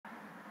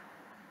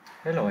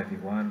Hello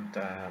everyone.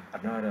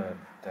 Another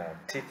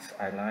tip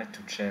I like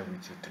to share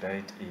with you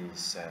today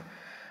is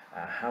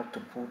how to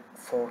put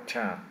four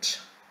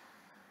charts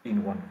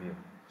in one view.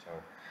 So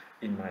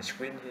in my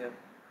screen here,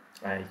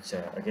 I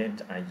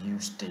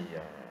use the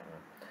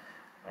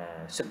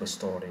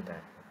Superstore data.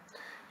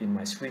 In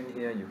my screen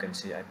here, you can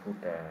see I put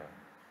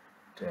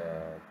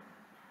the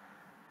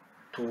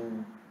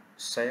two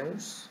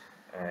sales,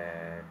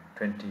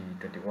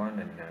 2021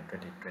 and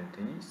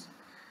 2020s,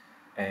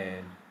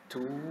 and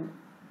two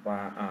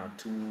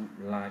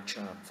line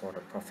chart for the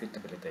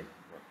profitability.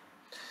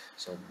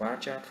 So bar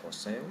chart for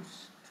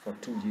sales for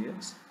 2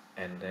 years,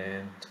 and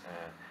then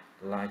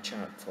line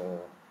chart for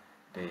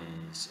the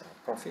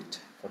profit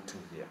for 2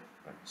 years.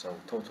 Right? So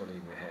totally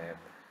we have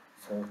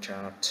four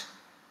charts,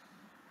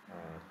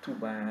 two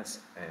bars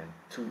and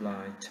two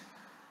lines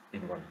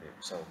in one view.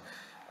 So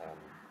um,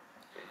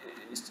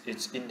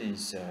 it's in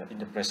this in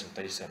the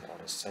presentation or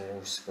the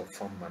sales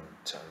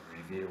performance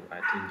review. I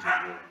think you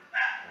will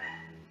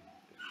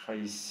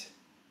face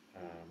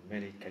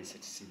many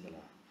cases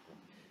similar.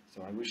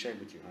 So I will share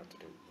with you how to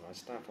do. I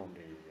start from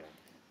the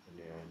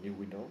new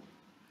window.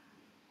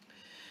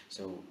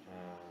 So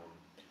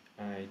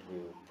I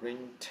will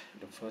print.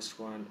 The first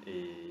one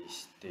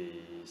is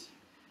the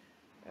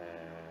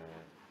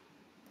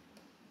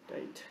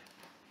date.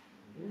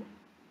 Here.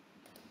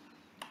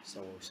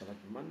 So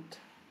select month.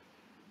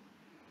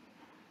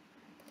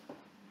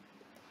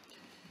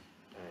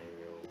 I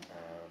will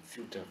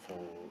filter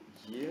for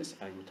years.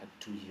 I will type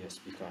 2 years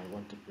because I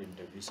want to print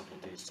the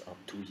visibilities of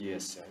 2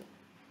 years.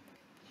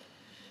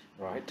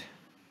 Right.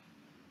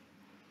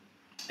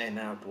 And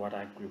now what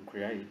I will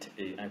create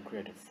is I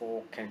created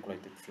four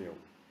calculated fields.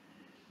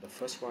 The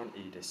first one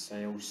is the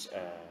sales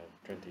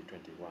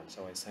 2021.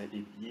 So I say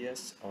if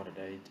years or the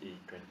date is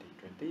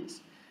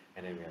 2020s,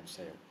 and then we have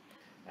sale.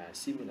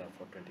 Similar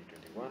for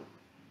 2021.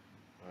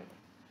 Right?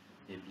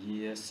 If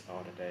years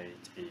or the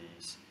date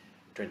is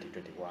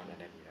 2021, and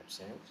then we have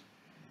sales.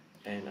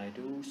 And I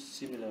do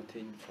similar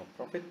thing for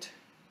profit.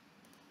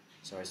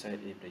 So I say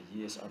if the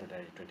years or the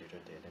date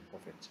 2020 and then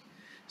profit.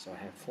 So I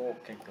have four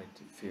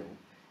calculated fields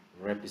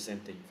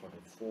representing for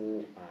the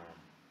four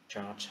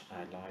charts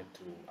I like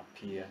to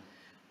appear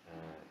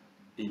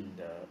in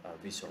the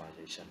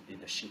visualization in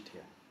the sheet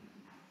here.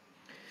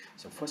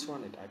 So first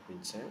one is I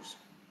print sales.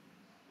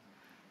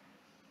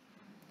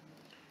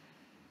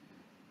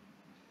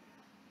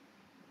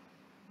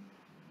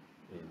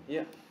 In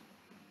here,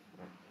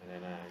 and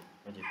then I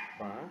edit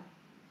bar.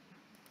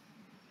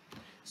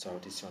 So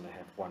this one I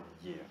have 1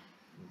 year,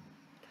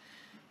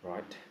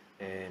 right?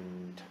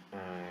 And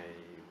I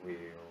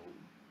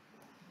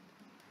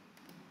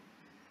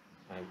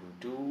will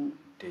do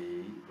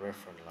the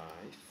reference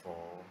line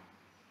for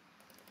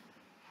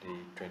the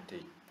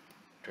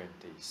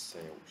 2020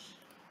 sales,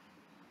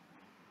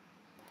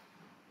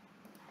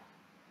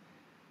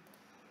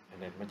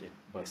 and then make it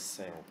per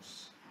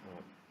sales.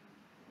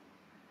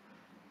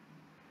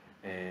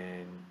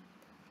 And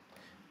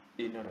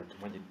in order to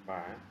make it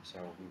bar, so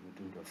we will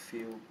do the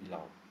field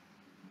below.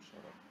 So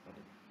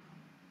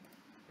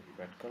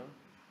red color,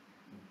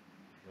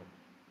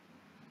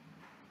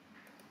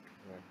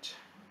 red.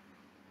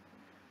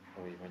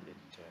 Or we make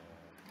it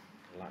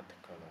light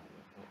color.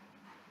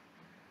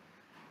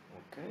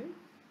 Okay.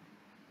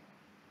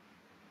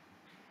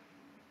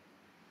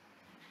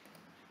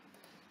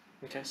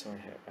 Okay, so I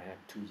have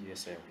 2 years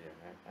sale here.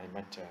 I will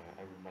make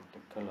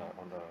the color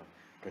on the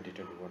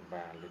 2021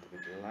 bar a little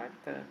bit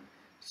lighter,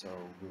 so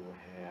we will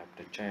have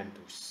the chance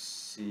to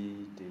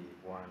see the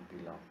one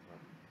below.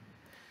 Right?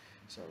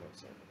 So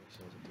let's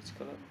show this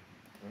color.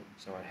 Right?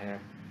 So I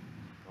have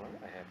 2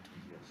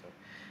 years. So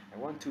I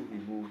want to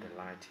remove the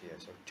light here.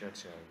 So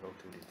just go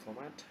to the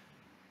format,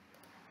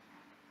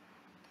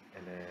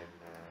 and then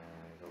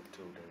go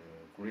to the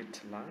grid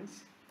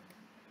lines.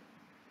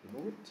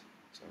 Remove it.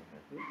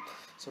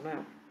 So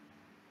now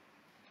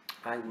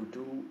I will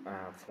do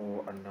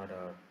for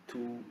another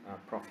two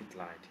profit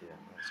light here.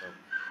 So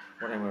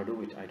what I'm going to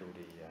do is I do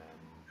the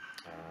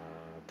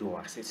dual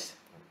axis.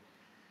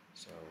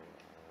 So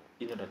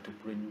in order to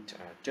print,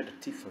 just a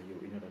tip for you,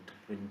 in order to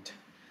print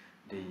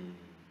the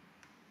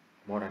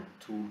more than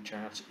two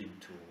charts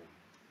into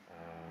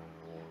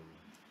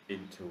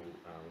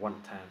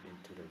one time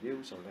into the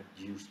view. So let's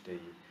use the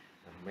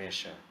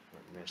measure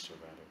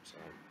value. So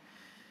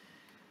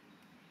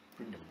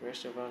bring the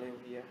measure value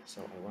here.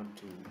 So I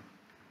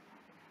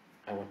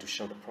want to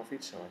show the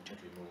profit, so I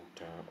just remove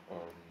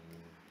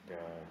the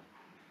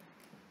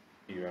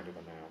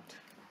irrelevant out.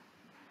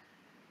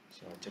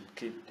 So I just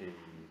keep the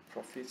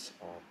profits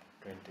of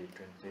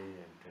 2020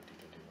 and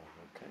 2021.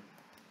 Okay,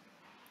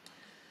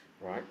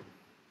 right.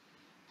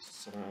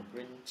 So now I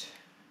print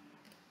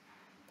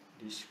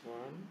this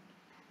one.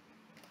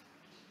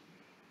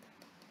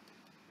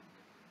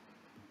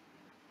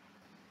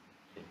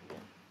 In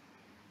here.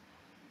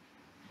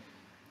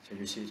 So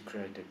you see it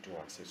created two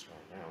axes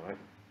right now,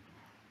 right?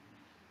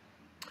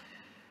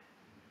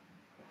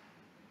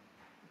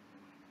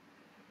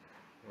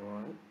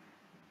 Right.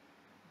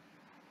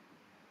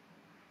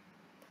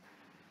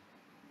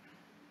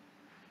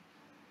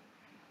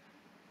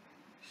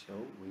 So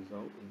we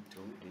go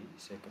into the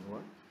second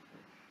one.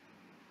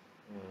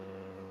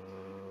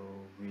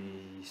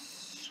 We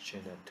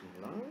change that to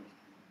line.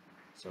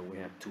 So we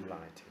have 2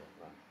 lines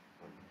here,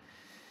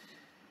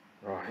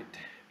 right?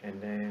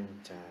 And then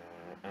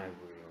I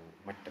will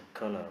make the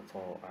color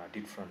for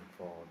different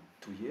for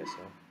 2 years.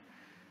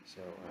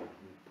 So I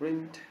will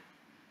print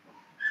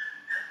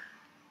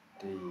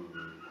the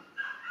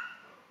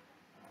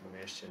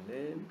mesh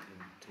name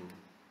into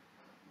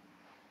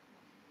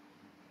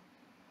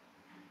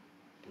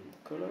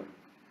the color.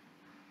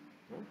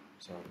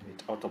 So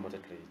it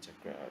automatically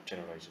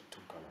generates 2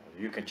 color.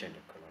 You can change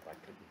the color by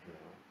clicking here.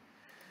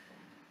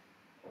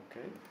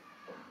 Okay.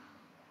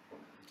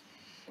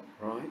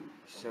 Right.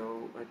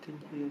 So I think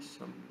here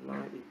some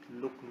line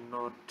it look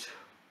not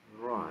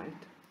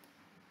right.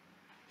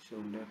 So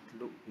let's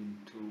look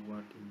into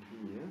what in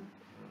here.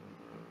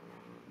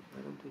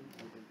 I don't think.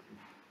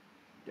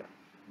 Yeah.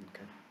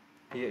 Okay.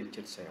 Here it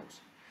just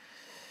cells.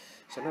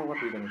 So now what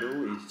we're gonna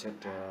do is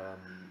just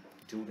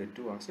do the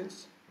 2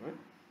 axes, right?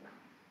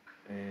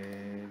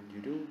 And you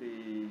do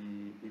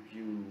the, if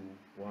you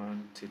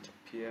want it to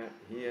appear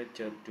here,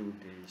 just do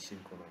the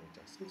synchronize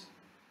axis,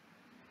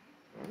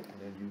 right? And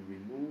then you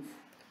remove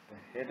the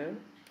header,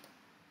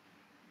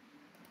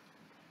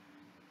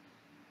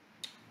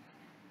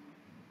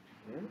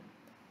 yeah.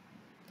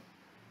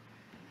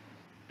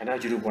 And now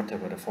you do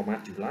whatever the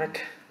format you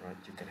like, right?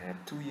 You can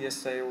have 2 years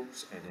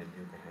sales, and then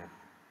you can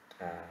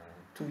have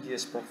 2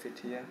 years profit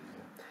here.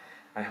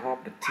 I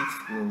hope the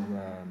tip will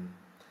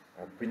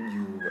bring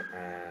you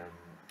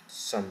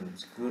some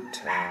good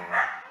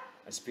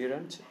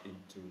experience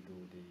into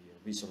do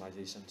the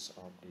visualizations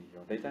of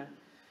your data,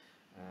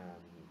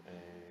 and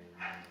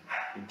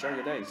enjoy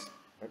your days.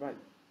 Bye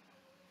bye.